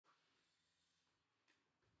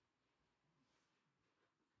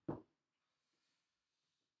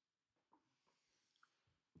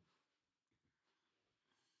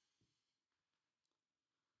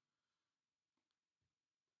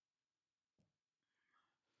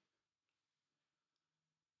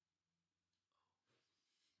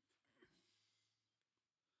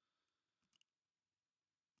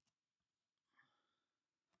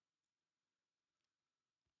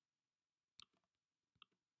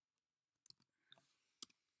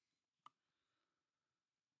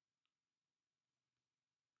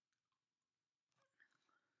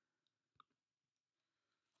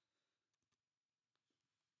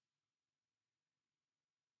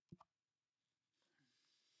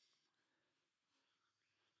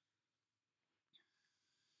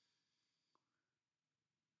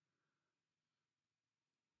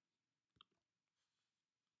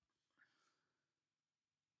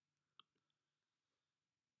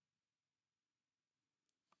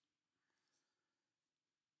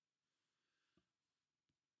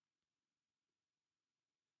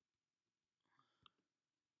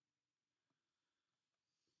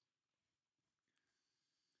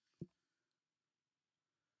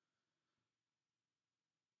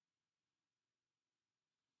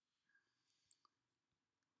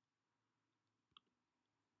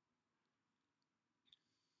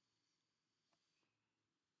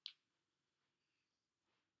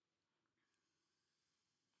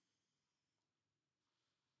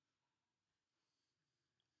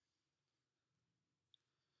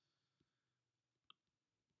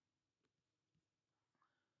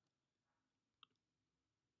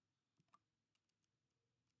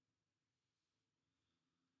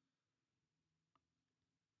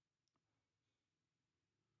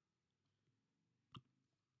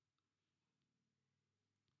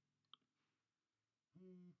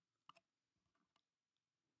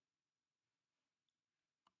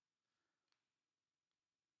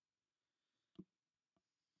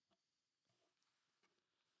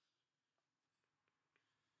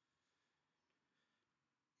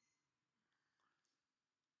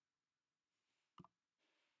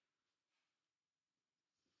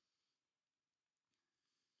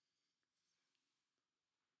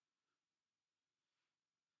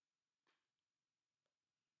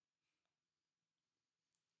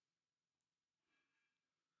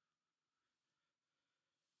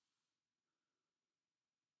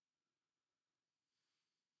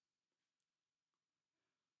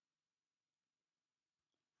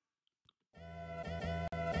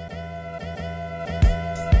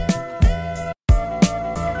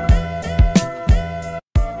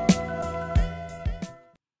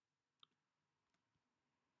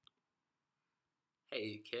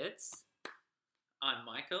kids. I'm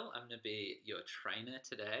Michael. I'm going to be your trainer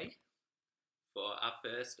today for our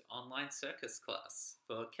first online circus class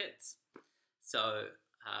for kids. So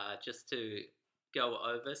just to go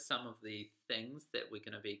over some of the things that we're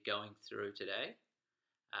going to be going through today,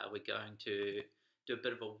 we're going to do a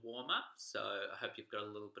bit of a warm-up. So I hope you've got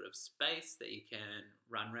a little bit of space that you can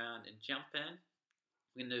run around and jump in.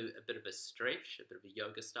 We're going to do a bit of a stretch, a bit of a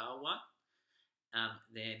yoga style one.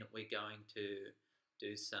 Then we're going to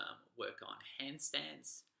do some work on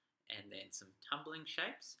handstands and then some tumbling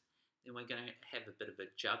shapes. Then we're going to have a bit of a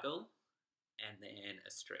juggle and then a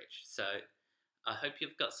stretch. So I hope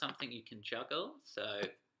you've got something you can juggle. So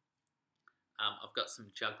I've got some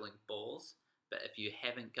juggling balls, but if you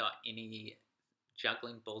haven't got any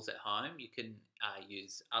juggling balls at home, you can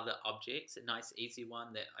use other objects. A nice easy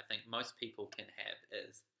one that I think most people can have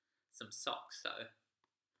is some socks. So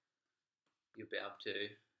you'll be able to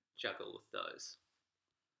juggle with those.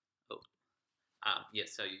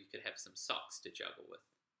 So you could have some socks to juggle with.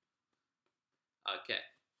 Okay,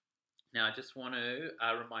 now I just want to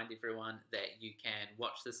remind everyone that you can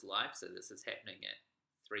watch this live. So this is happening at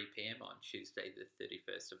 3 p.m. on Tuesday, the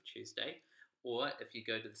 31st of Tuesday. Or if you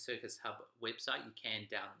go to the Circus Hub website, you can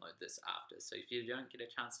download this after. So if you don't get a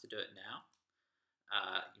chance to do it now,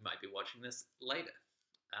 you might be watching this later.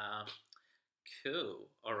 Cool.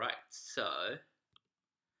 All right. So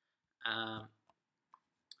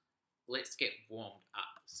let's get warmed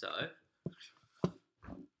up. So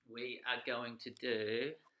we are going to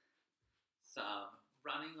do some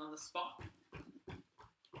running on the spot.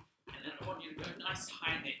 And then I want you to go nice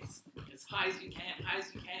high knees, as high as you can,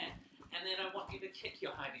 And then I want you to kick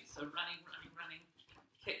your high knees. So running,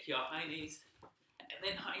 kick your high knees. And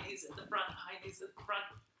then high knees at the front,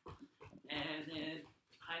 And then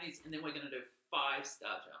high knees. And then we're going to do 5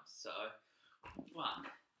 star jumps. So 1,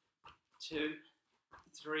 2,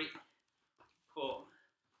 3, 4,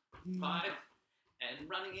 5. And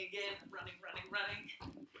running again, running.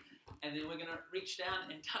 And then we're going to reach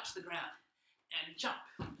down and touch the ground and jump.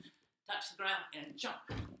 Touch the ground and jump.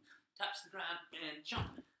 Touch the ground and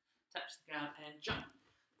jump. Touch the ground and jump.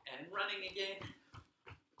 And running again.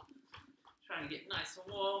 Trying to get nice and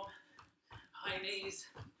warm. High knees.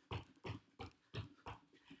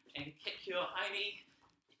 And kick your high knee.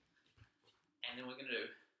 And then we're going to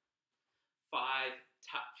do 5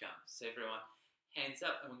 tuck jumps. So everyone, hands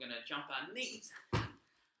up, and we're going to jump our knees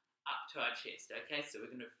up to our chest. Okay, so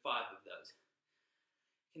we're going to do 5 of those.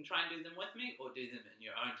 You can try and do them with me or do them in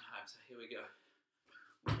your own time. So here we go.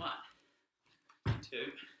 1,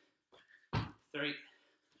 2, 3,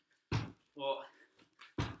 4,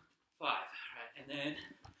 5. All right, and then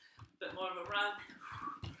a bit more of a run.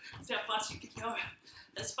 See how fast you can go.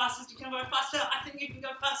 As fast as you can go faster. I think you can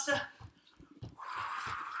go faster.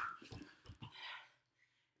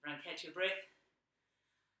 Run, catch your breath.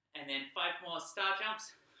 And then 5 more star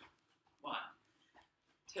jumps. 1,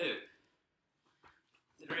 2,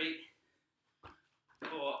 3,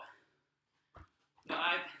 4, 5,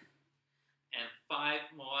 and 5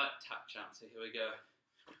 more tuck jumps. So here we go.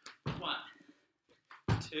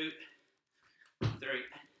 1, 2, 3,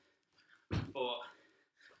 4,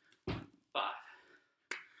 5.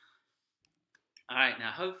 All right,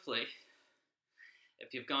 now hopefully,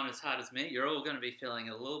 if you've gone as hard as me, you're all going to be feeling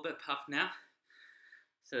a little bit puffed now.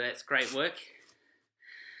 So that's great work.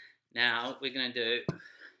 Now we're going to do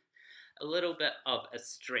a little bit of a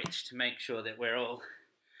stretch to make sure that we're all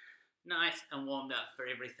nice and warmed up for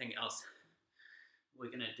everything else we're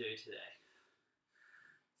going to do today.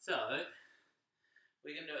 So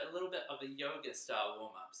we're going to do a little bit of a yoga style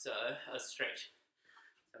warm-up, so a stretch.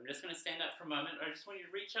 So I'm just going to stand up for a moment. I just want you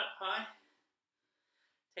to reach up high,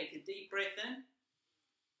 take a deep breath in,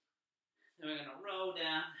 then we're going to roll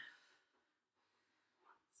down.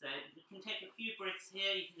 So you can take a few breaths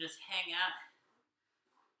here, you can just hang out.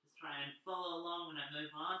 Just try and follow along when I move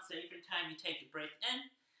on. So every time you take a breath in,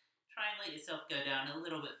 try and let yourself go down a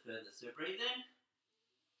little bit further. So breathe in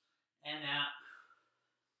and out,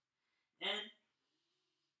 in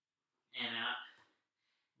and out.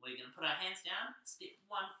 We're going to put our hands down, step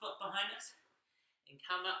 1 foot behind us and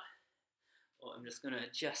come up. Or I'm just going to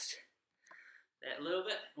adjust that a little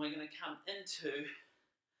bit. We're going to come into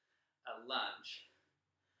a lunge.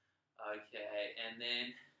 Okay, and then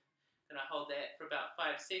I'm going to hold that for about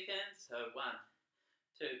 5 seconds. So 1,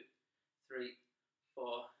 2, 3,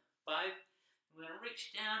 4, 5. We're going to reach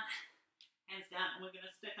down, hands down, and we're going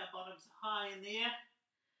to stick our bottoms high in the air,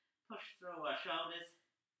 push through our shoulders,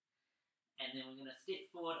 and then we're going to step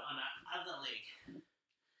forward on our other leg. And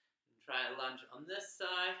try a lunge on this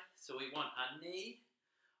side. So we want our knee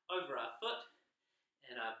over our foot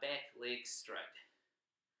and our back leg straight.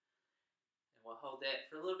 And we'll hold that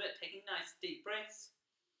for a little bit, taking nice deep breaths.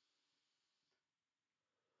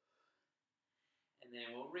 And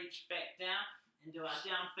then we'll reach back down and do our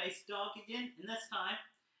down face dog again. And this time,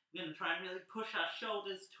 we're going to try and really push our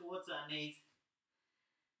shoulders towards our knees.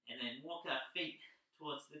 And then walk our feet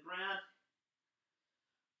towards the ground.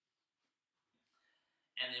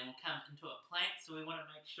 And then we'll come into a plank. So we want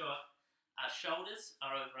to make sure our shoulders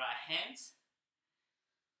are over our hands.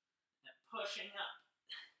 And pushing up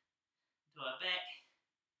to our back.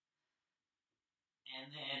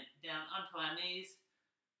 And then down onto our knees.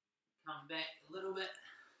 Come back a little bit.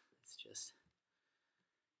 Let's just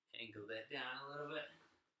angle that down a little bit.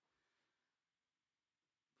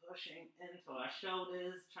 Pushing into our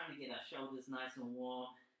shoulders. Trying to get our shoulders nice and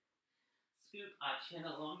warm. Scoop our chin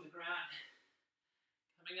along the ground.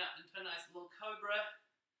 Coming up into a nice little cobra.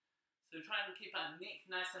 So we're trying to keep our neck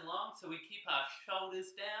nice and long so we keep our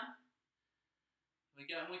shoulders down. We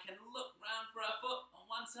go and we can look round for our foot on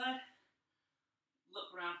one side.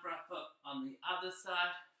 Look round for our foot on the other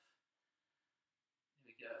side. There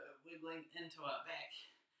we go, wiggling into our back.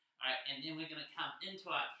 Alright, and then we're going to come into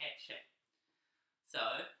our cat shape. So,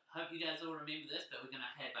 I hope you guys all remember this, but we're going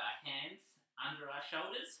to have our hands under our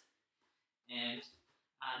shoulders and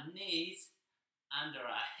our knees under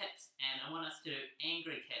our hips, and I want us to do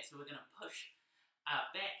angry cat. So we're going to push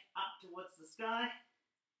our back up towards the sky,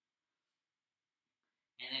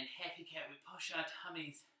 and then happy cat, we push our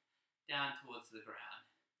tummies down towards the ground.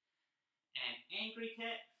 And angry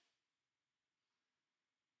cat,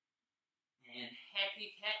 and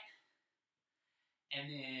happy cat,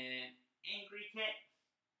 and then angry cat,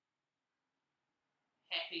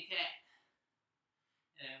 happy cat,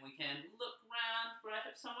 and we can look round for our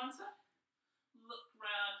hips on one side. Look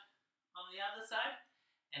round on the other side,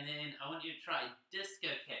 and then I want you to try disco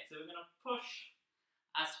cat. So we're going to push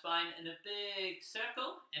our spine in a big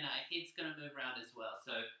circle, and our head's going to move around as well.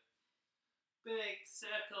 So big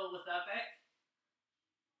circle with our back,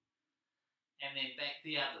 and then back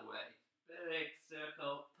the other way. Big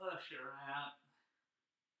circle, push around.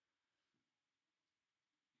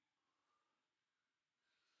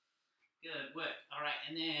 Good work. All right,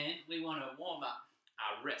 and then we want to warm up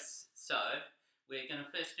our wrists. So we're going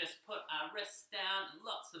to first just put our wrists down in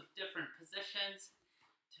lots of different positions.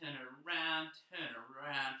 Turn around, turn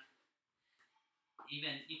around.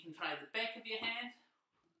 Even you can try the back of your hand.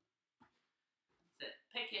 So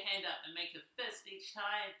pick your hand up and make a fist each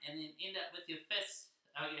time, and then end up with your fist,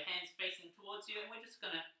 or your hands facing towards you. And we're just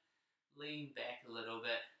going to lean back a little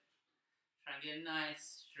bit. Try and get a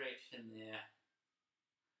nice stretch in there.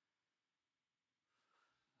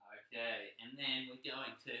 Okay, and then we're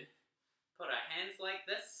going to put our hands like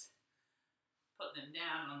this, put them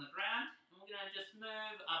down on the ground, and we're going to just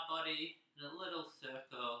move our body in a little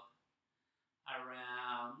circle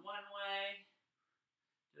around one way,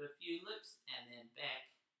 do a few loops, and then back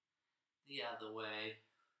the other way.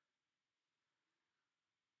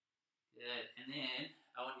 Good, and then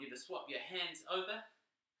I want you to swap your hands over,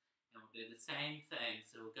 and we'll do the same thing.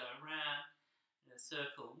 So we'll go around in a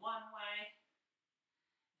circle one way,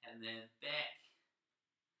 and then back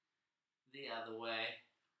the other way.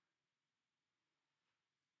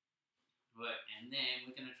 Work, and then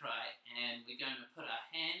we're going to try, and we're going to put our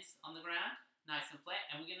hands on the ground, nice and flat,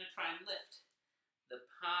 and we're going to try and lift the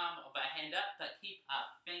palm of our hand up, but keep our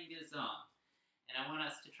fingers on. And I want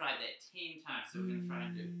us to try that 10 times, so we're going to try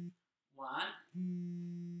and do 1,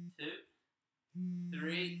 2,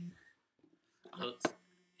 3, oops.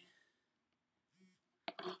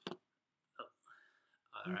 Oh.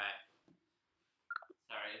 All right.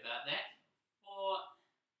 Sorry about that. 4,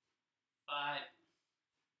 5,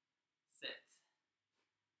 6,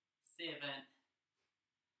 7,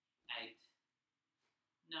 8,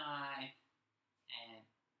 9, and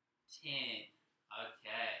 10.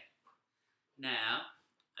 Okay. Now,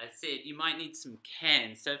 I said you might need some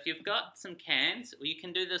cans. So if you've got some cans, or you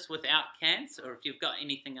can do this without cans, or if you've got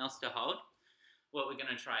anything else to hold, what we're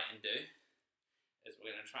going to try and do is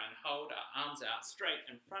we're going to try and hold our arms out straight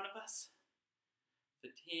in front of us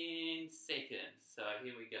for 10 seconds. So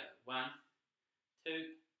here we go. 1,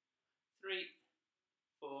 2, 3,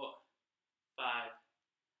 4, 5,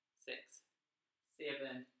 6,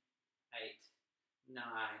 7, 8, 9, 10.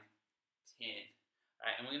 All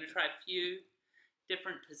right, and we're going to try a few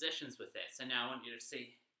different positions with that. So now I want you to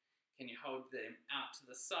see, can you hold them out to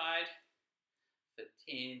the side for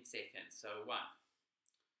 10 seconds? So 1,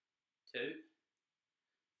 2,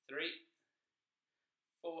 3,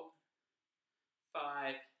 4,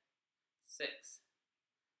 5, 6,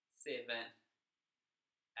 7, 8,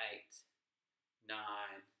 9,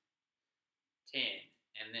 10.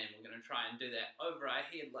 And then we're going to try and do that over our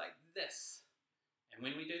head like this And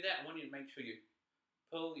when we do that, I want you to make sure you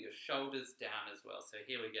pull your shoulders down as well. So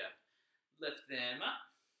here we go. Lift them up,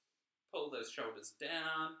 pull those shoulders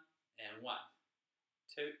down, and 1,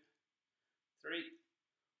 2, 3,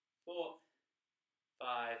 4,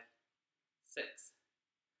 5, 6,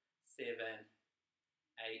 7,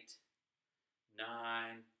 8,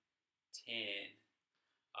 9, 10.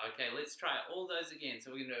 Okay, let's try all those again. So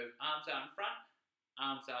we're going to do arms out in front,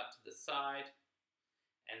 arms out to the side,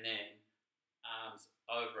 and then arms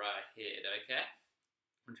over our head, okay?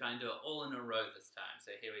 I'm trying to do it all in a row this time.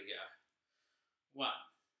 So here we go. 1,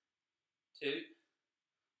 2, 3,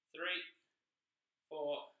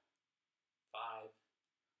 4, 5,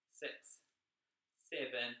 6, 7,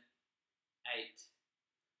 8,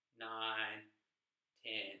 9,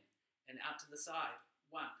 10. And out to the side.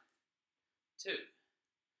 1, 2,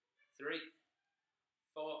 3,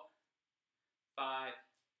 4, 5,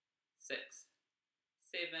 6,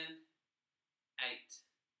 7, 8,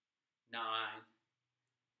 9,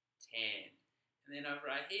 10. And then over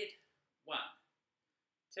our head. 1,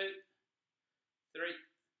 2, 3,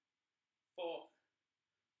 4,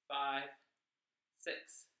 5, 6,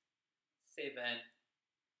 7,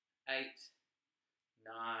 8,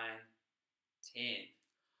 9, 10.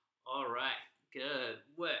 All right, good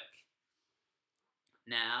work.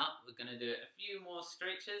 Now we're going to do a few more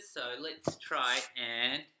stretches. So let's try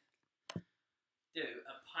and do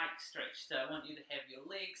a pike stretch. So I want you to have your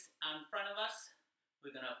legs in front of us.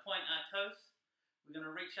 We're going to point our toes. We're going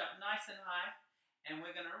to reach up nice and high. And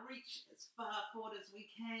we're going to reach as far forward as we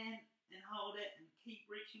can and hold it and keep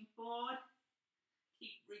reaching forward.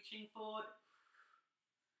 Keep reaching forward.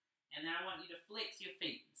 And then I want you to flex your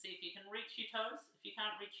feet. See if you can reach your toes. If you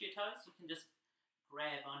can't reach your toes, you can just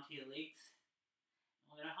grab onto your legs.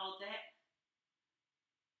 We're going to hold that.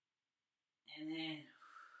 And then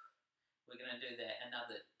we're going to do that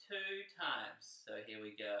another 2 times. So here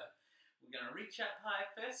we go. We're going to reach up high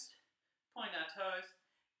first, point our toes,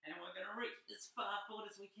 and we're going to reach as far forward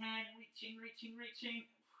as we can. Reaching, reaching, reaching.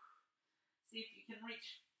 See if you can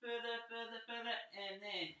reach further, further, further, and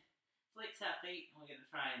then flex our feet. And we're going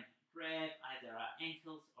to try and grab either our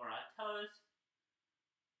ankles or our toes.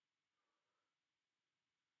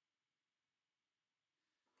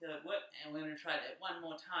 Good work. And we're going to try that one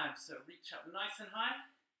more time. So reach up nice and high.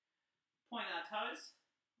 Point our toes.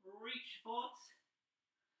 Reach forwards.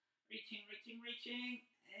 Reaching, reaching, reaching.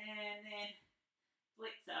 And then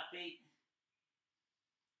flex our feet.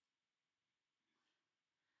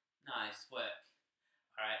 Nice work.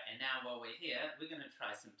 Alright, and now while we're here, we're going to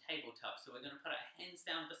try some tabletop. So we're going to put our hands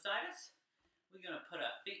down beside us. We're going to put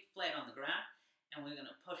our feet flat on the ground. And we're going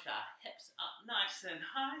to push our hips up nice and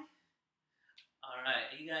high. Alright,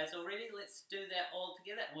 are you guys all ready? Let's do that all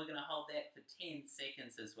together. And we're going to hold that for 10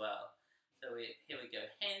 seconds as well. So here we go.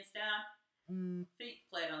 Hands down. Feet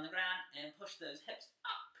flat on the ground. And push those hips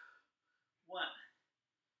up. 1,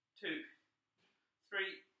 2, 3,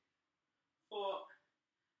 4,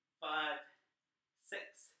 5, 6,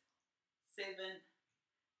 7,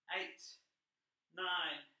 8, 9,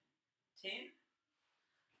 10.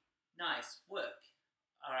 Nice work.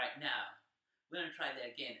 Alright, now we're going to try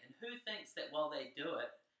that again. And who thinks that while they do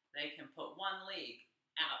it, they can put one leg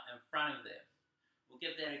out in front of them? We'll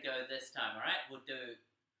give that a go this time, alright? We'll do,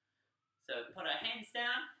 so put our hands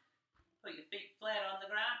down, put your feet flat on the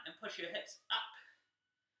ground, and push your hips up.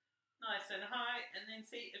 Nice and high, and then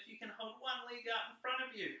see if you can hold one leg out in front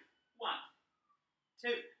of you. 1,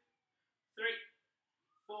 2, 3,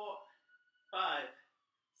 4, 5,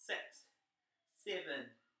 6, 7,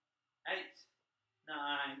 8,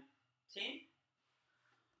 9, 10.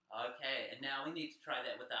 Okay, and now we need to try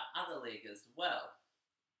that with our other leg as well.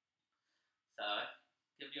 So,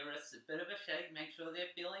 give your wrists a bit of a shake, make sure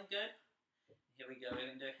they're feeling good. Here we go, we're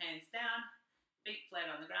going to do hands down, feet flat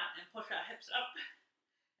on the ground, and push our hips up.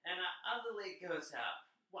 And our other leg goes out.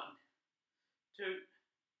 1, 2,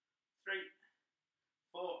 3,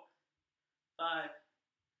 4, 5,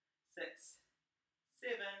 6,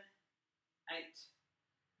 7, 8,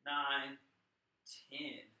 9,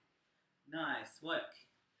 10. Nice work.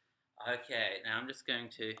 Okay, now I'm just going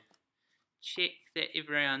to check that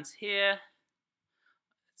everyone's here.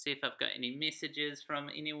 See if I've got any messages from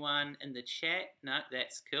anyone in the chat. No,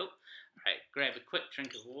 that's cool. All right, grab a quick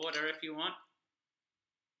drink of water if you want.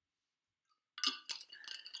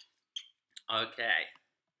 Okay,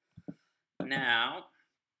 now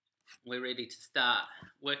we're ready to start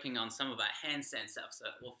working on some of our handstand stuff. So,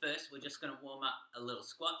 well, first we're just going to warm up a little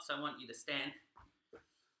squat. So I want you to stand with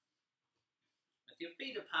your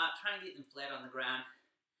feet apart, try and get them flat on the ground,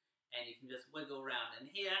 and you can just wiggle around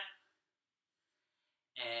in here.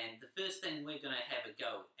 And the first thing we're going to have a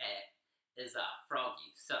go at is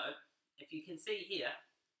froggy. So if you can see here,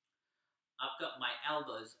 I've got my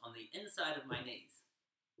elbows on the inside of my knees.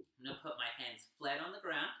 I'm going to put my hands flat on the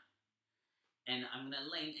ground, and I'm going to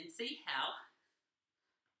lean and see how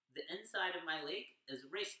the inside of my leg is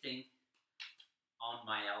resting on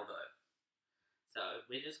my elbow. So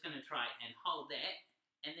we're just going to try and hold that,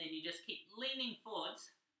 and then you just keep leaning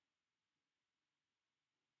forwards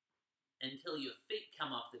until your feet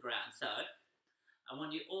come off the ground. So I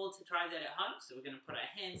want you all to try that at home. So we're going to put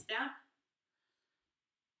our hands down,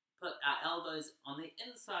 put our elbows on the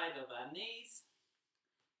inside of our knees,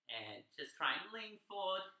 and just try and lean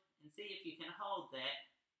forward and see if you can hold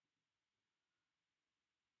that.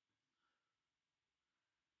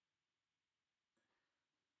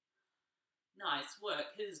 Nice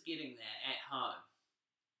work. Who's getting that at home?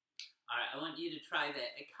 Alright, I want you to try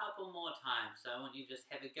that a couple more times. So I want you to just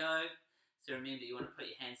have a go. So remember, you want to put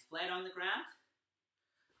your hands flat on the ground.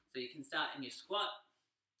 So you can start in your squat.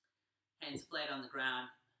 Hands flat on the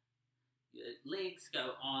ground. Your legs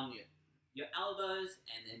go on your elbows,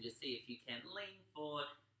 and then just see if you can lean forward.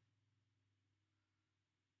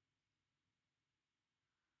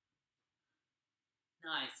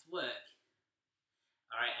 Nice work.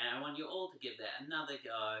 Alright, and I want you all to give that another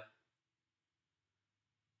go.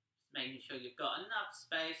 Just making sure you've got enough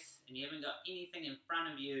space and you haven't got anything in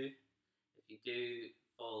front of you if you do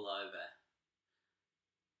fall over.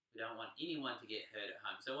 We don't want anyone to get hurt at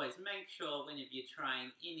home. So always make sure whenever you're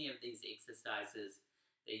trying any of these exercises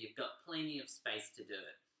that you've got plenty of space to do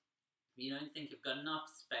it. If you don't think you've got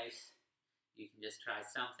enough space, you can just try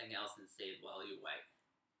something else instead while you wait.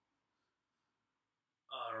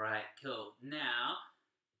 Alright, cool. Now,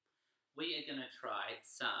 we are going to try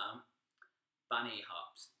some bunny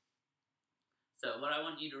hops. So what I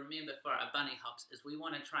want you to remember for our bunny hops is we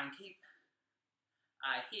want to try and keep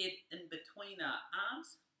our head in between our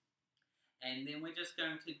arms, and then we're just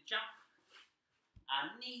going to jump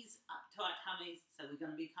our knees up to our tummies, so we're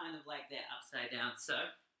going to be kind of like that upside down. So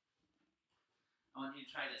I want you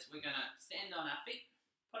to try this. We're going to stand on our feet,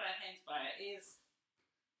 put our hands by our ears,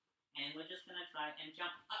 and we're just going to try and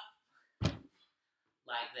jump up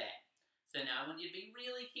like that. So now I want you to be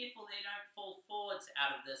really careful that you don't fall forwards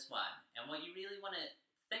out of this one. And what you really want to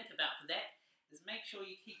think about for that is make sure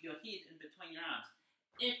you keep your head in between your arms.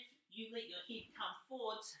 If you let your head come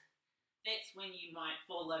forwards, that's when you might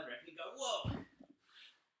fall over. If you go, whoa!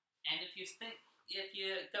 And if you're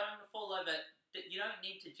going to fall over, you don't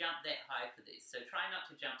need to jump that high for these. So try not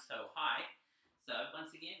to jump so high. So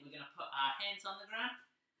once again, we're going to put our hands on the ground,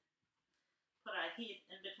 put our head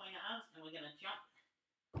in between our arms, and we're going to jump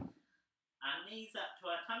our knees up to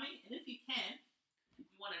our tummy, and if you can, you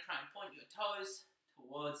want to try and point your toes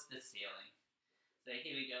towards the ceiling. So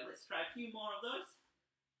here we go. Let's try a few more of those.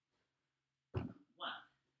 1,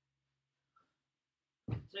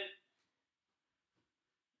 2,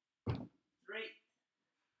 3,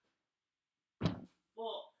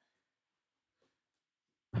 4.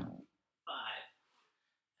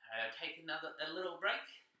 I'll take a little break,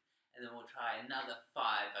 and then we'll try another 5,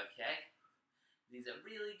 okay? These are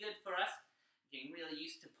really good for us, getting really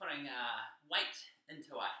used to putting weight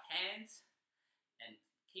into our hands and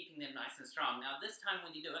keeping them nice and strong. Now this time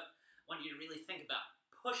when you do it, I want you to really think about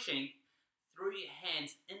pushing through your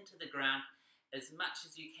hands into the ground as much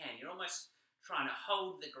as you can. You're almost trying to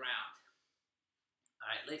hold the ground.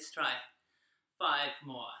 Alright, let's try 5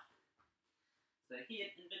 more. So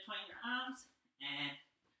head in between your arms, and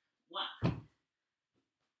 1,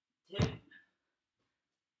 2,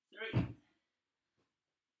 3,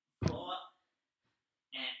 4,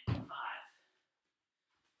 and 5.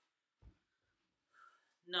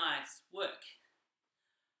 Nice work.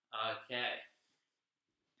 Okay.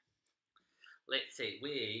 Let's see,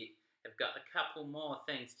 we have got a couple more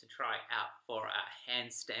things to try out for our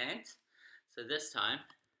handstand. So this time,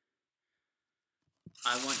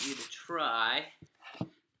 I want you to try,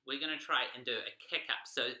 we're going to try and do a kick up.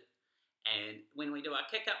 So, and when we do our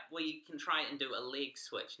kick up, we can try and do a leg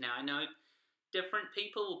switch. Now I know different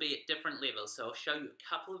people will be at different levels, so I'll show you a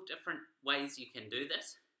couple of different ways you can do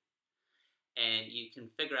this, and you can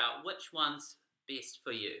figure out which one's best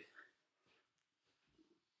for you.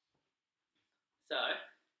 So,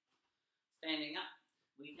 standing up,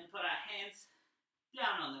 we can put our hands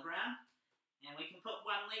down on the ground, and we can put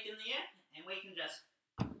one leg in the air, and we can just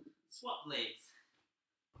swap legs.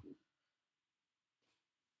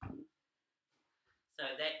 So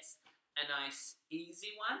that's a nice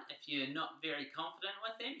easy one. If you're not very confident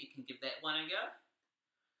with them, you can give that one a go.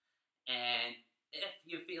 And if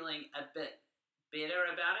you're feeling a bit better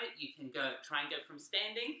about it, you can try and go from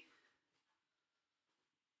standing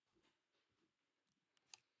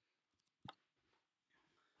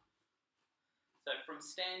So from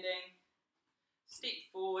standing, step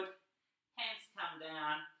forward, hands come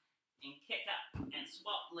down, and kick up and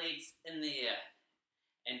swap legs in the air.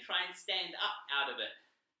 And try and stand up out of it.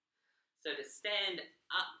 So to stand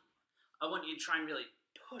up, I want you to try and really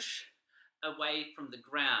push away from the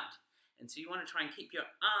ground. And so you want to try and keep your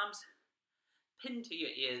arms pinned to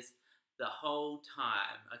your ears the whole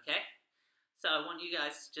time, okay? So I want you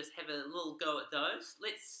guys to just have a little go at those.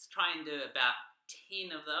 Let's try and do about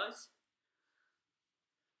 10 of those.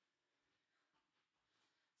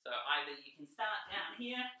 So either you can start down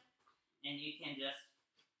here and you can just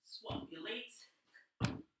swap your legs,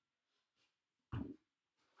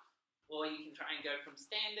 or you can try and go from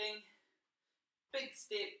standing, big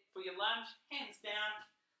step for your lunge, hands down,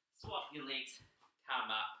 swap your legs,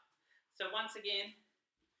 come up. So once again,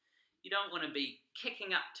 you don't want to be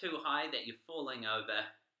kicking up too high that you're falling over.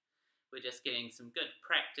 We're just getting some good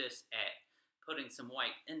practice at putting some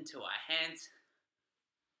weight into our hands.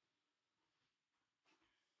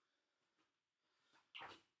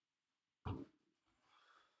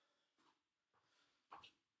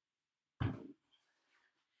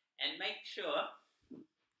 And make sure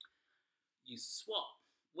you swap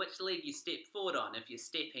which leg you step forward on if you're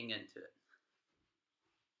stepping into it.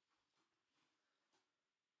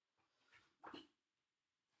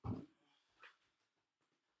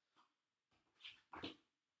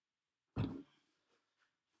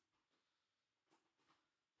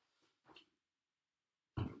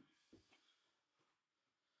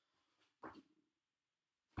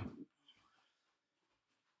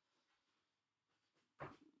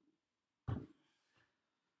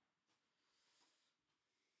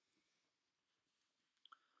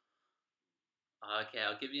 Okay,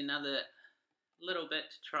 I'll give you another little bit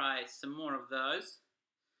to try some more of those.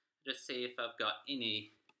 Just see if I've got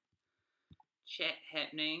any chat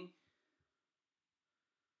happening.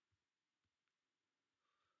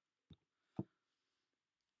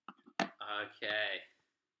 Okay,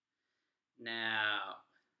 now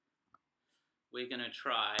we're going to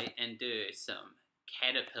try and do some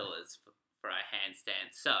caterpillars for our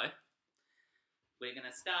handstand. So we're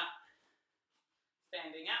going to start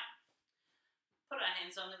standing up, put our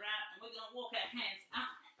hands on the ground, and we're going to walk our hands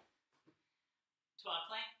up to our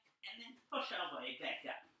plank and then push our way back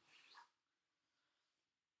up.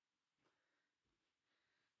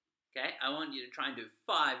 Okay, I want you to try and do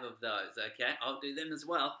 5 of those, okay? I'll do them as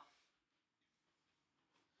well.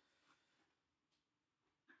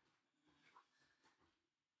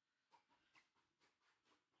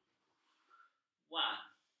 One.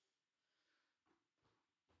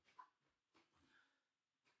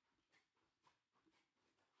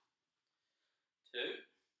 2.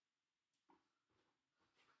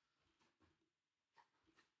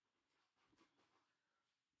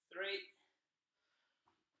 3.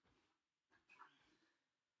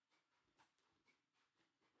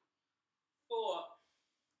 4.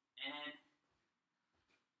 And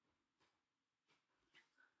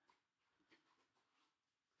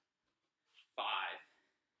 5.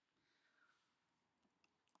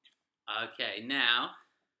 Okay, now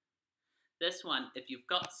this one, if you've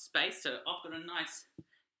got space, so I've got a nice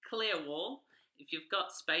clear wall. If you've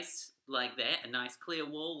got space like that, a nice clear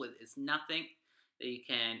wall with there's nothing that you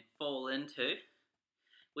can fall into,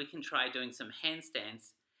 we can try doing some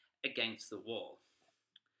handstands against the wall.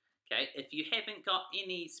 Okay, if you haven't got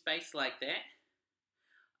any space like that,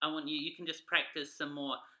 you can just practice some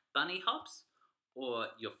more bunny hops or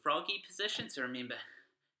your froggy position. So remember,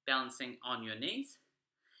 balancing on your knees.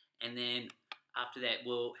 And then after that,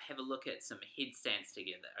 we'll have a look at some headstands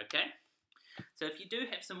together, okay? So if you do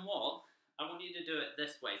have some wall, I want you to do it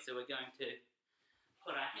this way. So we're going to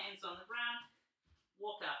put our hands on the ground,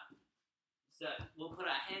 walk up. So we'll put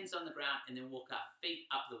our hands on the ground and then walk our feet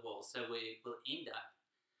up the wall. So we will end up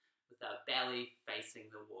with our belly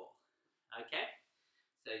facing the wall, okay?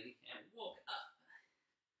 So you can walk up.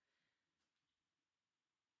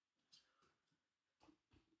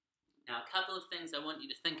 Now, a couple of things I want you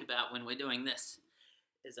to think about when we're doing this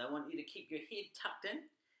is I want you to keep your head tucked in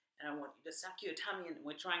and I want you to suck your tummy in.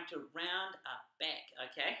 We're trying to round our back,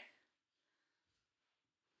 okay?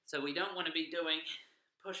 So we don't want to be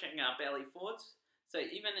pushing our belly forwards. So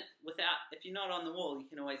even if you're not on the wall,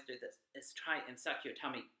 you can always do this. Is try and suck your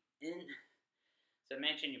tummy in. So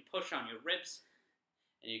imagine you push on your ribs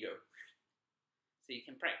and you go. So you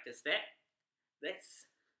can practice that.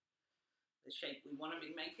 That's the shape we want to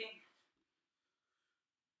be making.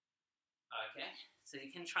 Okay, so you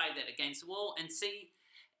can try that against the wall and see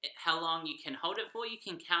how long you can hold it for. You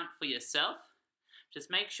can count for yourself. Just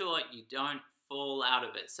make sure you don't fall out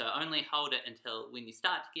of it. So only hold it until when you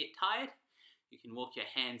start to get tired, you can walk your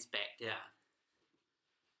hands back down.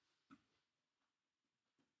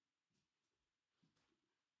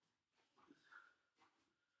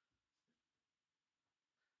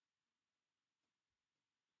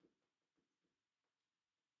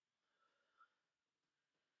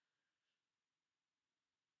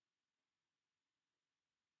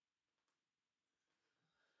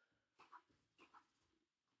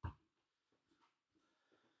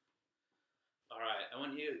 I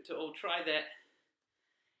want you to all try that.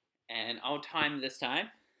 And I'll time this time.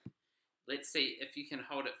 Let's see if you can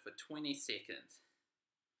hold it for 20 seconds.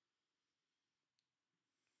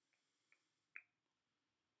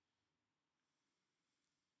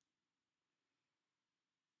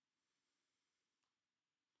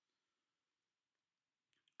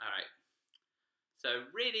 Alright, so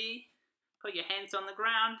ready, put your hands on the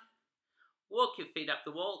ground, walk your feet up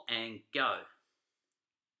the wall and go.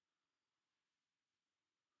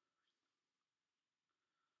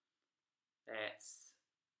 That's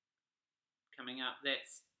coming up,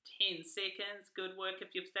 that's 10 seconds, good work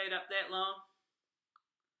if you've stayed up that long.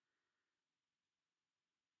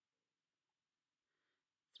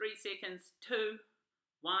 3 seconds, 2,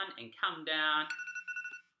 1, and come down.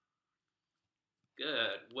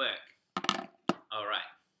 Good work.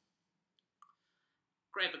 Alright.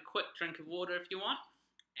 Grab a quick drink of water if you want,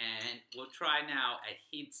 and we'll try now a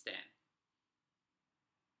headstand.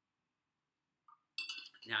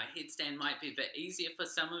 Now a headstand might be a bit easier for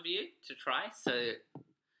some of you to try, so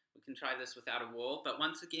we can try this without a wall, but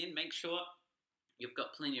once again, make sure you've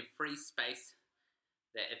got plenty of free space,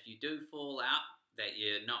 that if you do fall out, that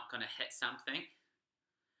you're not going to hit something.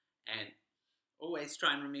 And always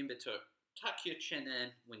try and remember to tuck your chin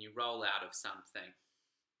in when you roll out of something.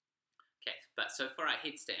 Okay, but so for our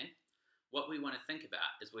headstand, what we want to think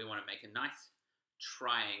about is we want to make a nice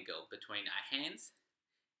triangle between our hands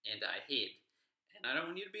and our head. And I don't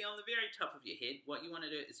want you to be on the very top of your head. What you want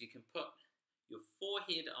to do is you can put your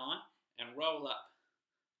forehead on and roll up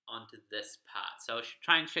onto this part. So I'll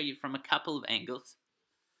try and show you from a couple of angles.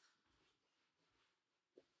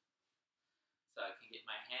 So I can get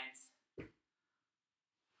my hands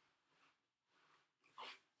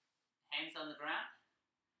on the ground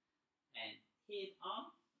and head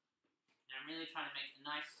on. And I'm really trying to make a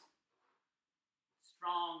nice,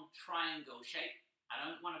 strong triangle shape. I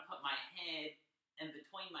don't want to put my head in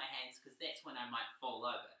between my hands because that's when I might fall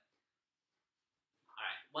over.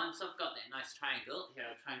 Alright, once I've got that nice triangle, here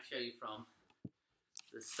I'll try and show you from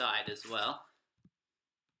the side as well.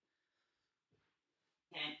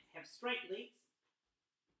 And have straight legs.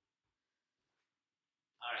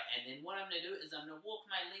 Alright, and then what I'm going to do is I'm going to walk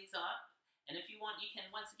my legs up. And if you want, you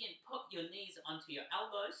can once again put your knees onto your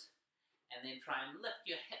elbows and then try and lift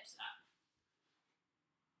your hips up.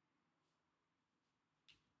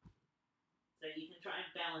 So you can try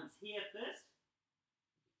and balance here first.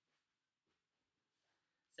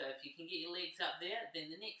 So if you can get your legs up there,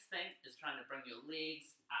 then the next thing is trying to bring your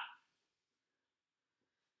legs up.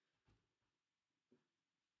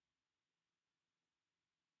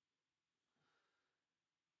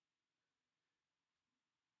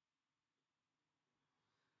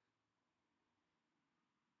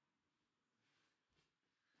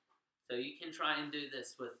 So you can try and do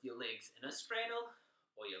this with your legs in a straddle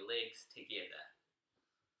or your legs together.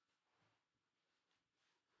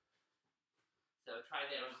 So try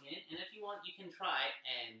that again, and if you want, you can try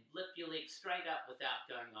and lift your legs straight up without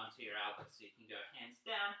going onto your elbows. So you can go hands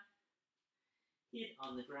down, head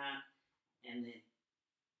on the ground, and then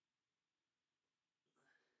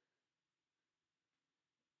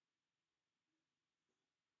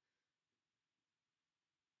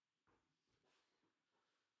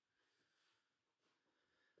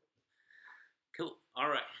cool. All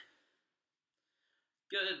right.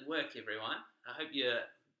 Good work, everyone. I hope you're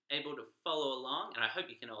able to follow along, and I hope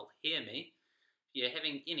you can all hear me. If you're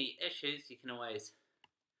having any issues, you can always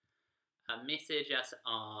message us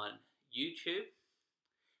on YouTube.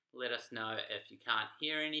 Let us know if you can't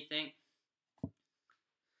hear anything.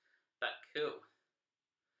 But cool.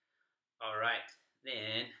 All right,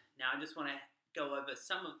 then now I just want to go over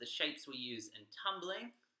some of the shapes we use in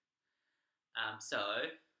tumbling. So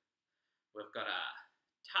we've got a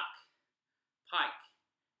tuck, pike,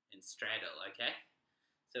 and straddle, okay?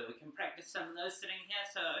 So we can practice some of those sitting here.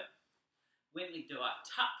 So when we do our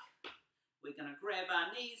tuck, we're going to grab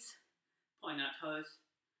our knees, point our toes,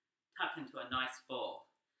 tuck into a nice ball.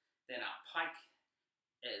 Then our pike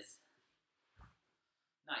is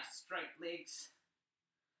nice straight legs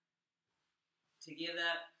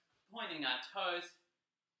together, pointing our toes,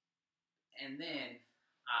 and then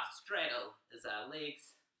our straddle is our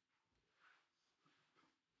legs.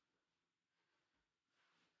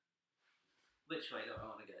 Which way do I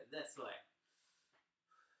want to go? This way.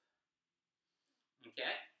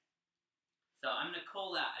 Okay? So I'm going to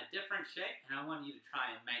call out a different shape, and I want you to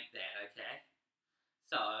try and make that, okay?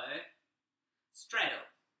 So, straddle,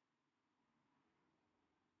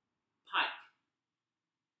 pike,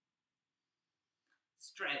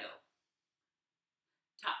 straddle,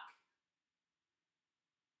 tuck,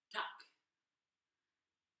 tuck,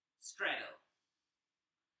 straddle,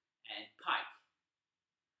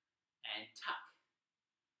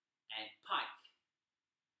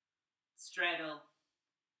 straddle,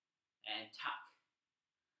 and tuck.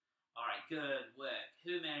 Alright, good work.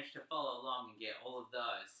 Who managed to follow along and get all of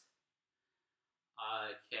those?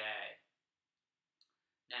 Okay.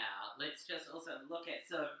 Now, let's just also look at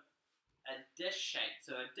a dish shape.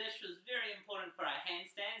 So a dish was very important for our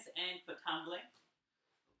handstands and for tumbling.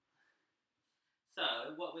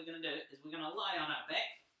 So what we're going to do is we're going to lie on our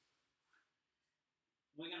back.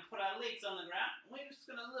 We're going to put our legs on the ground. And we're just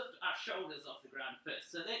going to lift our shoulders off the ground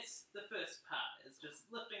first. So that's the first part, is just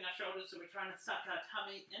lifting our shoulders so we're trying to suck our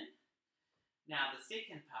tummy in. Now the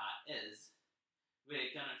second part is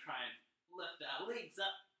we're going to try and lift our legs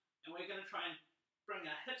up, and we're going to try and bring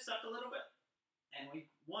our hips up a little bit, and we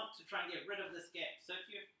want to try and get rid of this gap. So if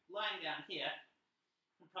you're lying down here,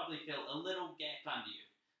 you can probably feel a little gap under you.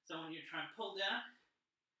 So when you try and pull down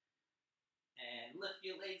and lift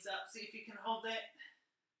your legs up, see if you can hold that.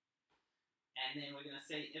 And then we're going to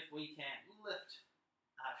see if we can lift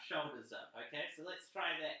our shoulders up, okay? So let's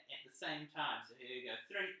try that at the same time. So here we go,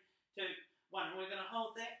 3, 2, 1. And we're going to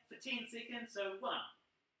hold that for 10 seconds. So 1,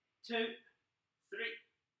 2, 3,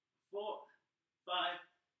 4, 5,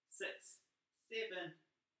 6, 7,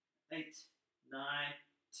 8, 9,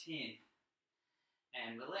 10.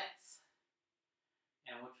 And relax.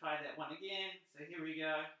 And we'll try that one again. So here we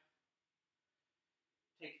go.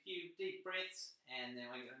 Take a few deep breaths, and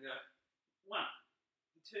then we're going to go 1,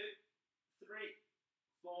 2, 3,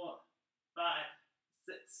 4, 5,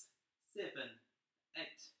 6, 7, 8,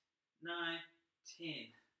 9,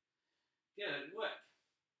 10. Good work.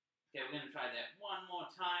 Okay, we're going to try that one more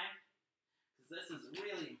time, because this is a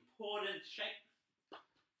really important shape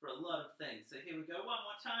for a lot of things. So here we go, one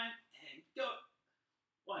more time, and go.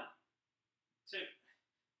 1, 2,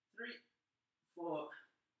 3, 4,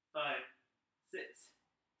 5, 6,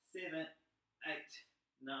 7, 8,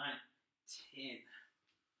 9, 10.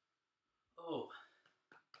 Oh.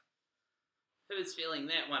 Who's feeling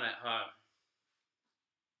that one at home?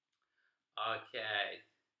 Okay.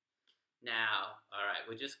 Now, alright,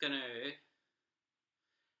 we're just going to...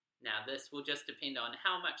 Now, this will just depend on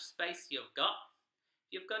how much space you've got.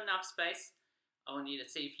 If you've got enough space, I want you to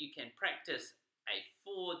see if you can practice a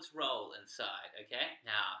forwards roll inside, okay?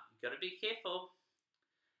 Now, you've got to be careful.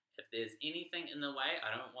 If there's anything in the way,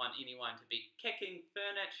 I don't want anyone to be kicking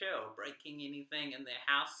furniture or breaking anything in their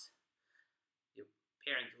house. Your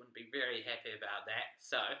parents wouldn't be very happy about that.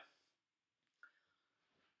 So,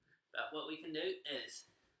 but what we can do is,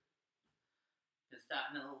 we can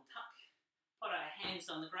start in a little tuck, put our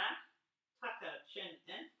hands on the ground, tuck our chin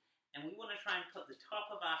in, and we want to try and put the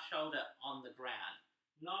top of our shoulder on the ground,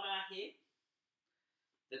 not our head,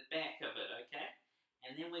 the back of it, okay?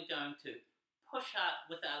 And then we're going to push up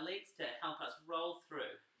with our legs to help us roll through.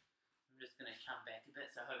 I'm just going to come back a bit,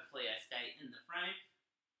 so hopefully I stay in the frame.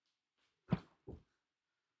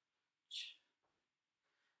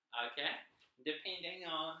 Okay, depending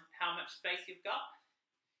on how much space you've got,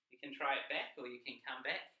 you can try it back or you can come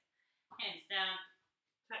back. Hands down,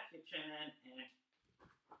 tuck your chin in, and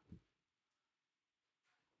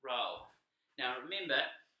roll. Now remember,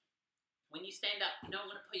 when you stand up, you don't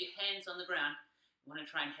want to put your hands on the ground. You want to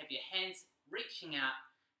try and have your hands reaching out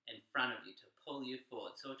in front of you to pull you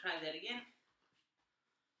forward. So we'll try that again.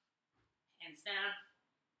 Hands down,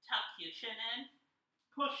 tuck your chin in,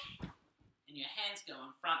 push, and your hands go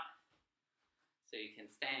in front so you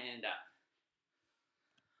can stand up.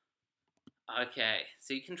 Okay,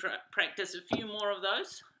 so you can practice a few more of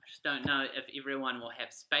those. I just don't know if everyone will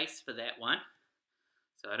have space for that one,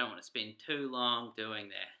 so I don't want to spend too long doing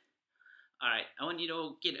that. Alright, I want you to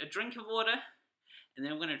all get a drink of water, and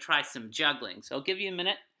then we're going to try some juggling. So I'll give you a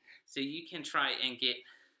minute so you can try and get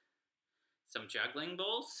some juggling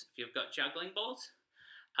balls, if you've got juggling balls.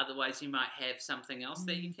 Otherwise, you might have something else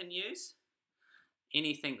that you can use.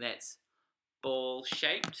 Anything that's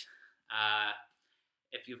ball-shaped.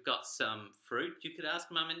 If you've got some fruit, you could ask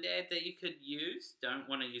Mum and Dad that you could use. Don't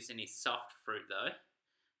want to use any soft fruit, though.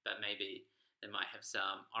 But maybe they might have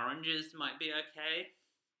some oranges, might be okay.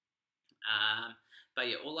 But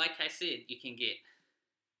yeah, or like I said, you can get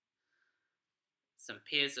some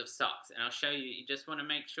pairs of socks, and I'll show you. You just want to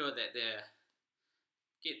make sure that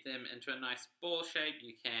get them into a nice ball shape.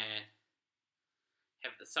 You can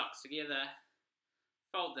have the socks together,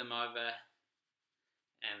 fold them over,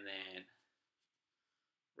 and then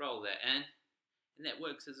roll that in, and that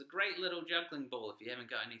works as a great little juggling ball if you haven't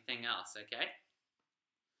got anything else, okay?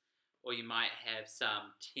 Or you might have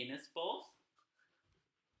some tennis balls.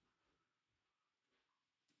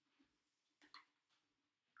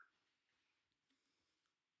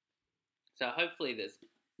 So hopefully there's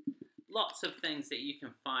lots of things that you can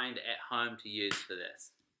find at home to use for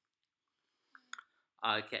this.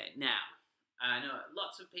 Okay, now, I know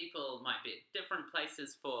lots of people might be at different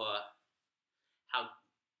places for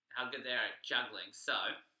how good they are at juggling. So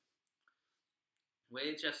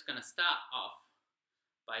we're just going to start off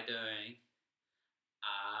by doing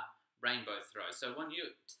a rainbow throw. So I want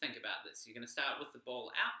you to think about this. You're going to start with the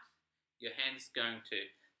ball out. Your hand's going to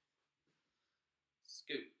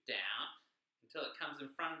scoot down until it comes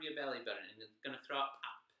in front of your belly button, and you're going to throw it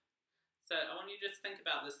up. So I want you to just think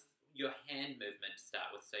about this, your hand movement to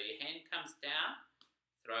start with. So your hand comes down,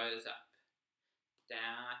 throws up,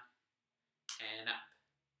 down, and up.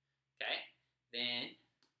 Okay? Then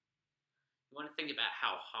you want to think about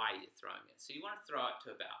how high you're throwing it. So you want to throw it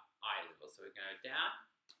to about eye level. So we're going to go down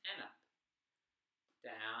and up,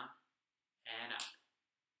 down and up.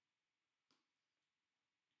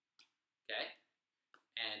 Okay?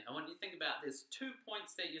 And I want you to think about there's 2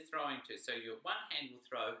 points that you're throwing to. So your one hand will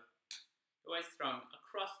throw, you're always throwing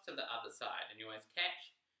across to the other side, and you always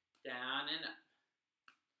catch down and up.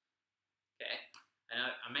 Okay? I know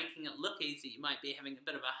I'm making it look easy. You might be having a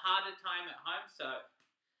bit of a harder time at home, so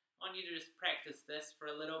I want you to just practice this for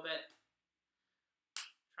a little bit.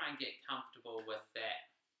 Try and get comfortable with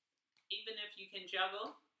that. Even if you can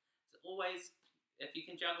juggle, it's always, if you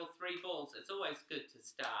can juggle 3 balls, it's always good to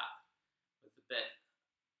start with a bit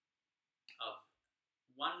of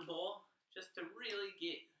 1 ball just to really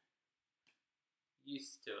get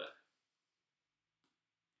used to it.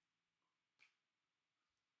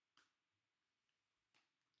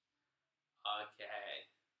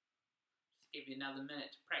 Okay, just give you another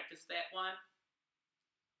minute to practice that one.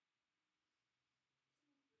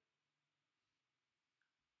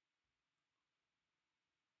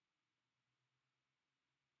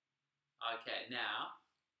 Okay, now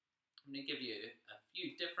I'm going to give you a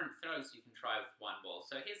few different throws you can try with 1 ball.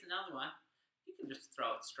 So here's another one. You can just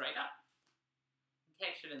throw it straight up and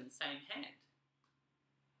catch it in the same hand.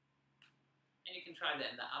 And you can try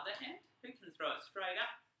that in the other hand. Who can throw it straight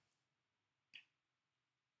up?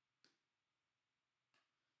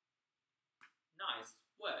 Nice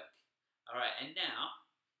work. Alright, and now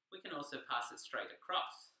we can also pass it straight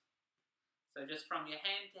across. So just from your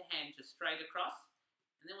hand to hand, just straight across.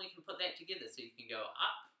 And then we can put that together so you can go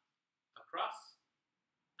up, across,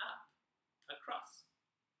 up, across,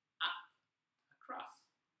 up, across,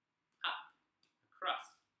 up,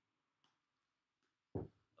 across.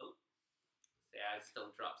 Oh, see, I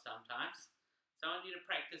still drop sometimes. So I want you to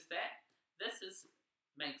practice that. This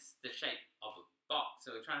makes the shape of a box.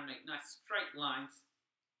 So we're trying to make nice straight lines.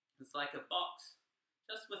 It's like a box,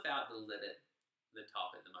 just without the lid at the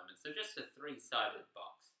top at the moment. So just a 3-sided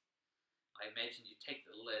box. I imagine you take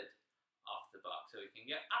the lid off the box. So we can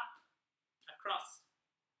go up, across,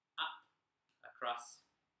 up, across,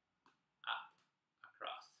 up,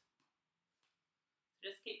 across. So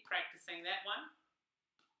just keep practicing that one.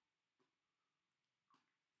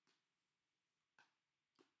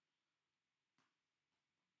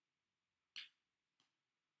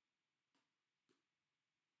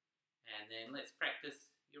 And then let's practice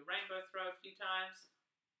your rainbow throw a few times.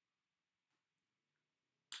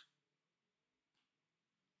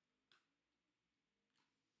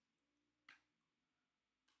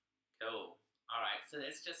 Cool. Alright, so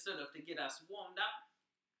that's just sort of to get us warmed up.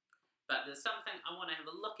 But there's something I want to have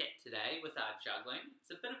a look at today with our juggling. It's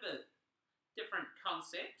a bit of a different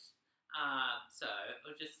concept. So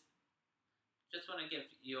I'll just want to give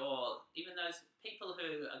you all, even those people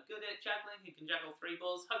who are good at juggling, who can juggle 3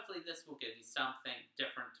 balls, hopefully this will give you something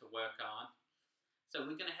different to work on. So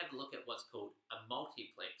we're going to have a look at what's called a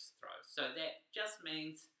multiplex throw. So that just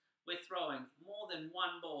means we're throwing more than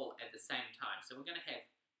 1 ball at the same time. So we're going to have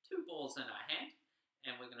 2 balls in our hand,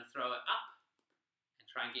 and we're going to throw it up and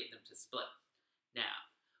try and get them to split.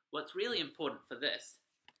 Now, what's really important for this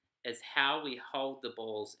is how we hold the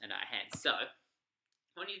balls in our hands. So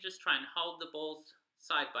I want you to just try and hold the balls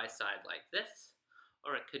side by side like this,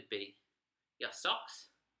 or it could be your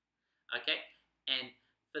socks, okay? And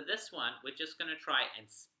for this one, we're just going to try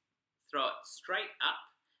and throw it straight up,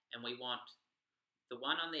 and we want the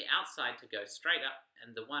one on the outside to go straight up,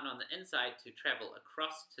 and the one on the inside to travel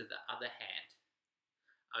across to the other hand,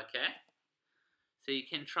 okay? So you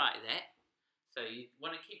can try that. So you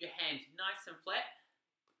want to keep your hand nice and flat,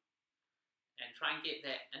 and try and get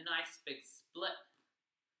that a nice big split,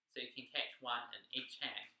 so you can catch one in each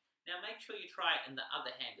hand. Now make sure you try it in the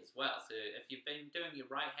other hand as well. So if you've been doing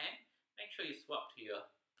your right hand, make sure you swap to your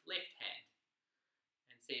left hand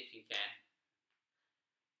and see if you can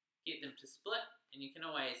get them to split, and you can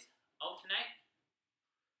always alternate.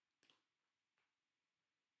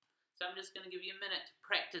 So I'm just going to give you a minute to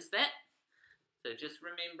practice that. So just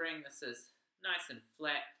remembering this is nice and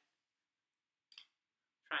flat.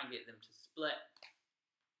 try and get them to split.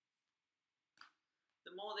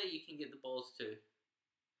 The more that you can get the balls to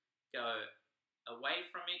go away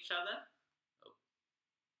from each other,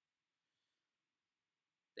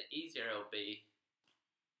 the easier it'll be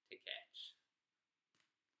to catch.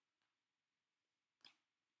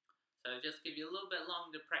 So just give you a little bit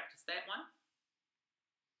longer to practice that one.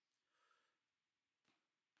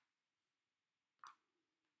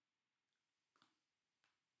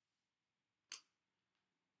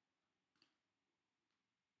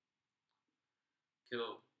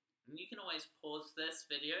 Cool. And you can always pause this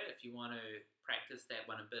video if you want to practice that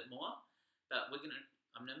one a bit more. But I'm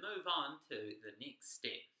gonna move on to the next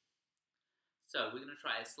step. So we're gonna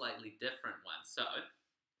try a slightly different one. So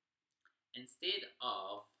instead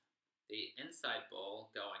of the inside ball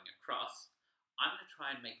going across, I'm gonna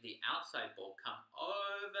try and make the outside ball come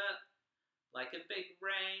over like a big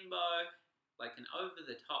rainbow, like an over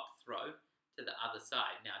the top throw to the other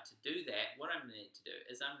side. Now to do that, what I'm gonna need to do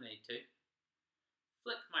is I'm gonna need to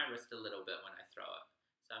flick my wrist a little bit when I throw it.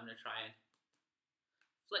 So I'm going to try and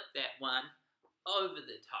flick that one over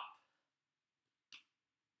the top.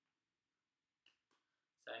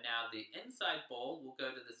 So now the inside ball will go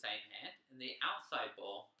to the same hand and the outside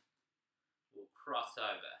ball will cross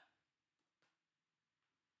over.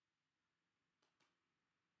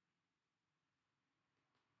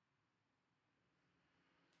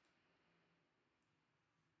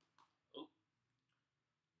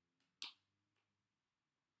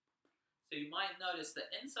 So you might notice the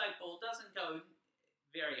inside ball doesn't go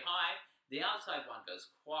very high. The outside one goes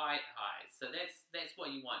quite high. So that's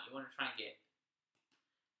what you want. You want to try and get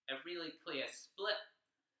a really clear split.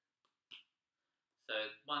 So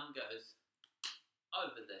one goes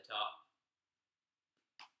over the top.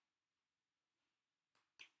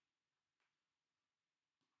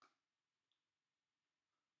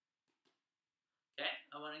 Okay,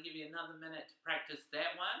 I want to give you another minute to practice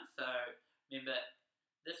that one. So remember,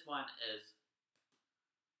 this one is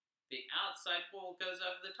the outside ball goes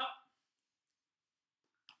over the top.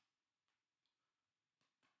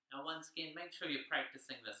 Now once again, make sure you're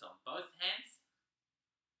practicing this on both hands.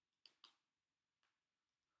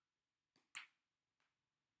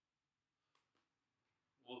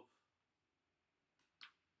 Woof.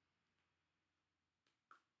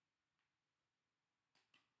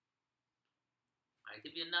 I'll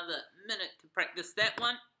give you another minute to practice that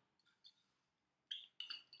one.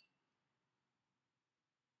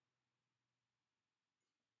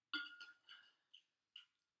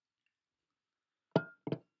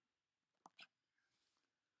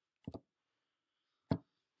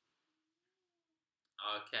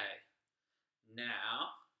 Okay,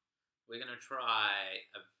 now we're going to try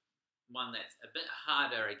one that's a bit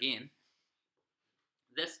harder again.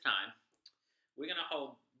 This time, we're going to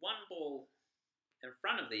hold one ball in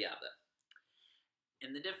front of the other.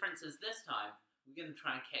 And the difference is this time, we're going to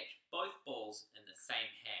try and catch both balls in the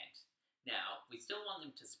same hand. Now, we still want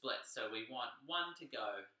them to split, so we want one to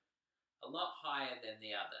go a lot higher than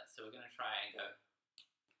the other. So we're going to try and go.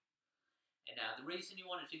 And now the reason you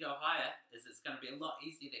want it to go higher is it's going to be a lot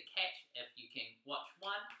easier to catch if you can watch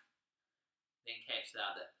one, then catch the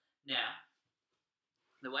other. Now,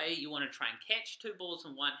 the way you want to try and catch two balls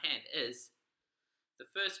in one hand is the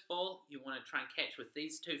first ball you want to try and catch with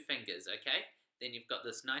these two fingers, okay? Then you've got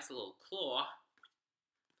this nice little claw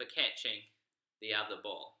for catching the other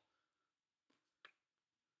ball.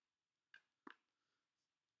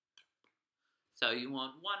 So you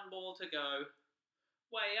want one ball to go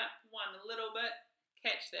way up, one a little bit,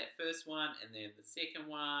 catch that first one, and then the second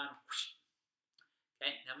one.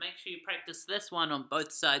 Okay, now make sure you practice this one on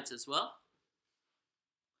both sides as well.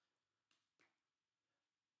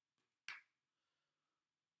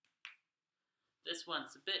 This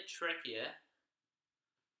one's a bit trickier.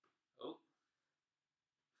 Oh.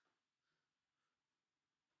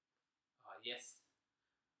 Oh, yes.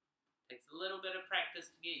 Takes a little bit of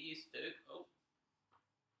practice to get used to. Oh.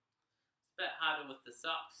 It's a bit harder with the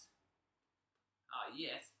socks. Oh,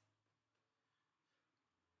 yes.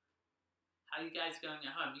 How are you guys going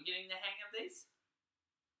at home? You getting the hang of these?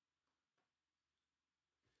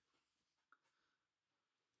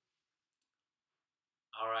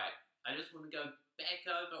 Alright, I just want to go back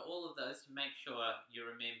over all of those to make sure you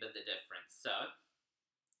remember the difference. So,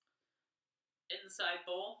 inside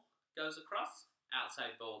ball goes across,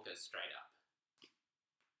 outside ball goes straight up.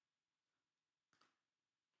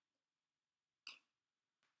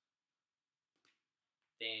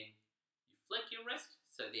 Then you flick your wrist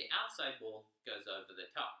so the outside ball goes over the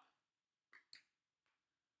top.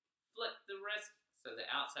 Flick the wrist so the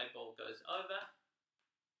outside ball goes over.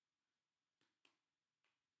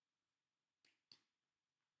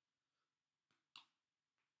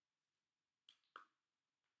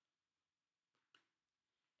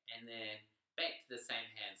 and then back to the same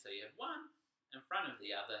hand. So you have one in front of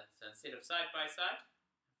the other. So instead of side by side,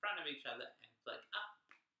 in front of each other, and flick up.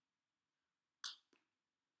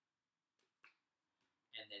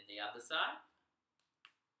 And then the other side.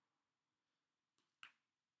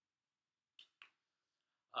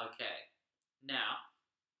 Okay, now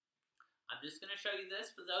I'm just going to show you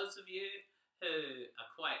this. For those of you who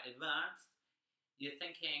are quite advanced, you're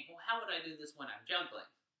thinking, well, how would I do this when I'm juggling?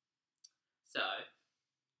 So,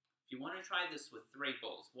 if you want to try this with 3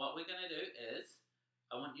 balls, what we're going to do is,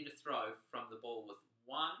 I want you to throw from the ball with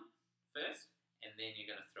 1 first, and then you're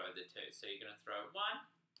going to throw the 2. So you're going to throw 1.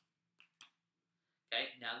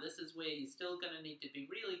 Okay, now this is where you're still going to need to be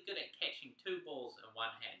really good at catching 2 balls in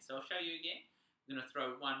one hand. So I'll show you again. I'm going to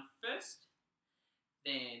throw 1 first.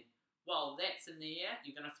 Then, while that's in the air,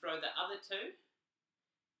 you're going to throw the other 2.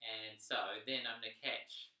 And so then I'm going to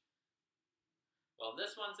catch, while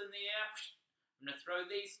this one's in the air, I'm going to throw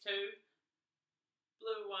these 2.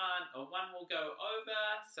 Blue one, or 1 will go over.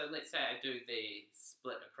 So let's say I do the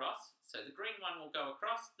split across. So the green one will go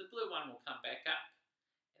across, the blue one will come back up.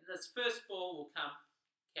 And this first ball will come,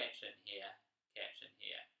 catch in here, catch in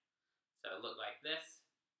here. So it'll look like this.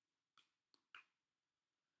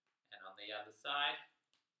 And on the other side.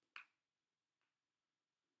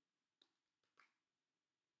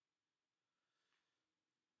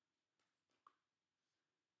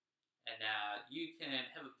 And now you can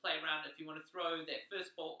have a play around if you want to throw that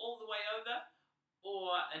first ball all the way over,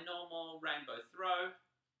 or a normal rainbow throw.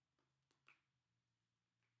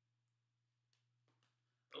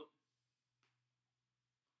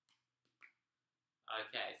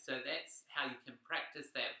 Okay, so that's how you can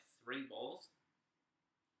practice that with 3 balls.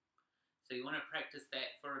 So you want to practice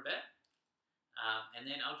that for a bit. And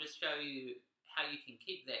then I'll just show you how you can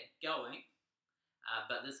keep that going.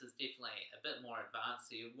 But this is definitely a bit more advanced.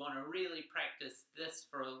 So you want to really practice this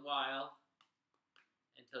for a while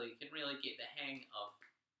until you can really get the hang of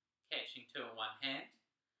catching 2 in one hand.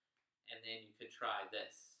 And then you could try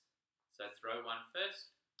this. So throw 1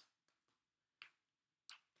 first.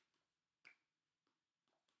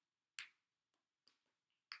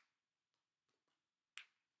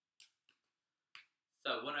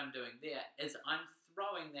 So what I'm doing there is I'm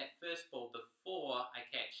throwing that first ball before I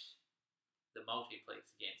catch the multiplex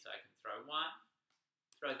again. So I can throw 1,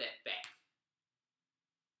 throw that back.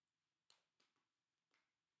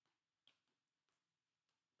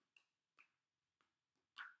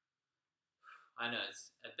 I know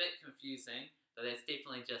it's a bit confusing, but that's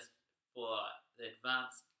definitely just for the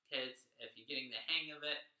advanced kids. If you're getting the hang of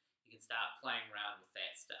it, you can start playing around with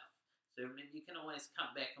that stuff. So you can always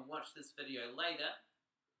come back and watch this video later.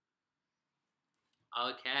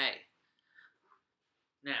 Okay.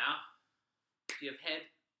 Now, if you've had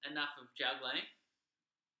enough of juggling,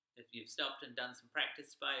 if you've stopped and done some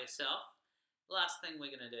practice by yourself, the last thing we're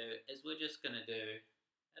going to do is we're just going to do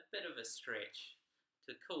a bit of a stretch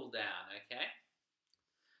to cool down, okay?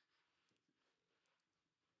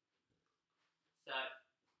 So,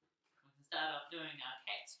 we can start off doing our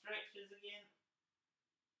cat stretches again.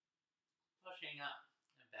 Pushing up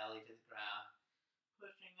and belly to the ground.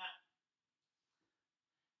 Pushing up,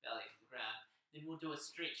 belly to the ground. Then we'll do a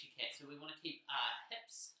stretchy cat. So we want to keep our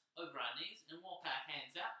hips over our knees and walk our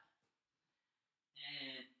hands up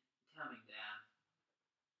and coming down.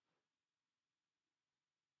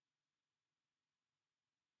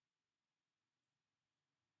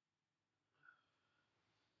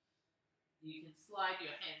 You can slide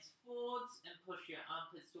your hands forwards and push your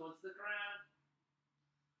armpits towards the ground.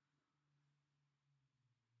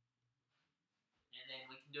 And then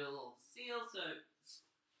we can do a little seal, so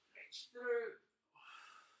stretch through.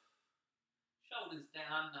 Shoulders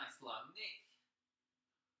down, nice long neck.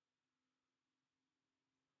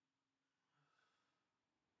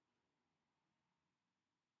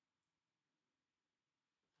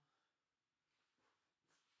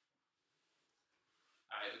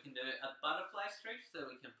 Alright, we can do a butterfly stretch, so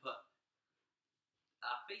we can put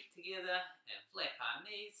our feet together and flap our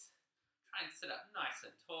knees. Try and sit up nice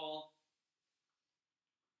and tall.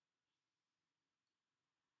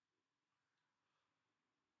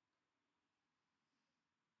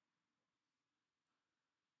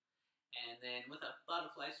 And then with a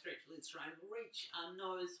butterfly stretch, let's try and reach our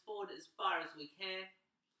nose forward as far as we can.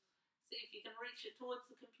 See if you can reach it towards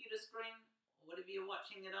the computer screen or whatever you're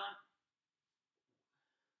watching it on.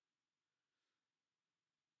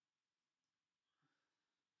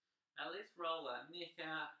 Now let's roll our neck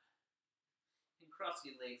out. You can cross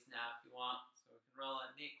your legs now if you want. So we can roll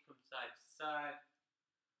our neck from side to side.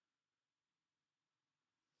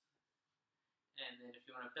 And then if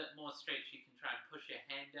you want a bit more stretch, you can try and push your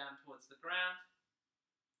hand down towards the ground.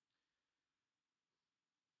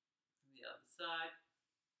 side.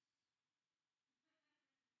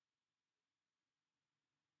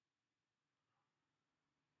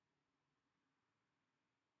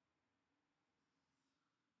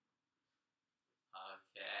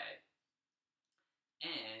 Okay.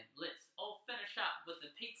 And let's all finish up with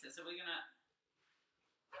the pizza. So we're gonna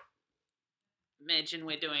imagine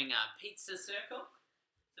we're doing a pizza circle.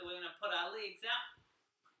 So we're gonna put our legs out.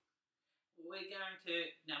 We're going to,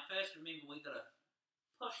 now first remember we've got to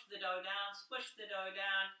push the dough down, squish the dough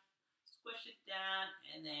down, squish it down,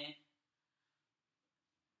 and then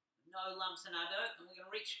no lumps in our dough. And we're going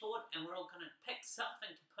to reach forward and we're all going to pick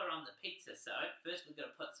something to put on the pizza. So first we've got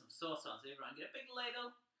to put some sauce on. So everyone get a big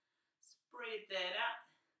ladle, spread that out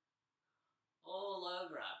all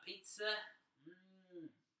over our pizza. And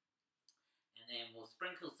then we'll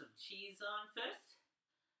sprinkle some cheese on first.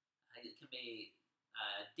 It can be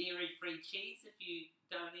dairy-free cheese if you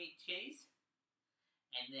don't eat cheese.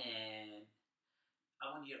 And then I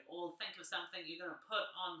want you to all think of something you're going to put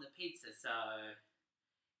on the pizza. So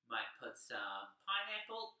you might put some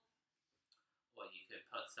pineapple, or you could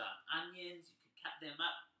put some onions. You could cut them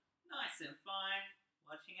up nice and fine,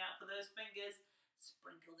 watching out for those fingers.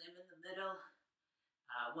 Sprinkle them in the middle.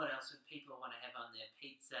 What else would people want to have on their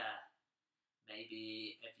pizza?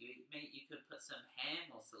 Maybe if you eat meat, you could put some ham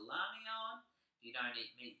or salami on. If you don't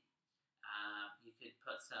eat meat, you could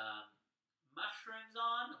put some mushrooms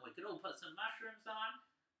on. We could all put some mushrooms on.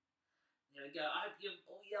 There we go. I hope you've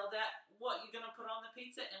all yelled out what you're going to put on the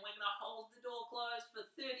pizza, and we're going to hold the door closed for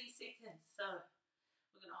 30 seconds. So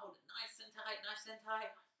we're going to hold it nice and tight, nice and tight.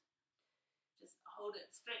 Just hold it,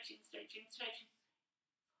 stretching, stretching, stretching.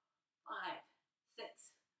 5, 6,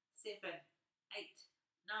 7, 8,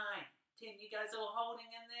 9, 10. You guys all holding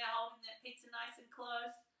in there, holding that pizza nice and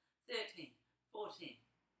close. 13, 14,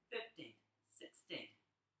 15, 16,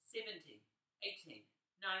 17, 18,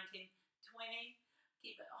 19, 20.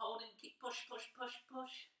 Keep it holding, keep push, push, push,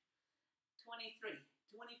 push. 23,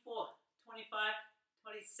 24, 25,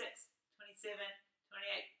 26, 27,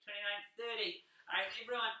 28, 29, 30. All right,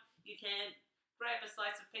 everyone, you can grab a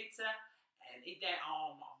slice of pizza and eat that.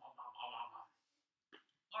 All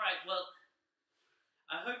right, well,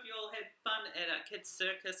 I hope you all had fun at our kids'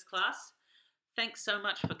 circus class. Thanks so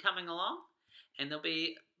much for coming along, and there'll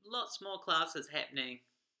be lots more classes happening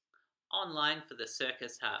online for the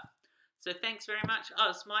Circus Hub. So thanks very much. Oh,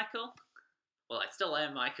 it's Michael. Well, I still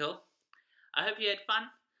am Michael. I hope you had fun,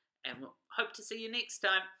 and we'll hope to see you next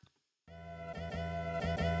time.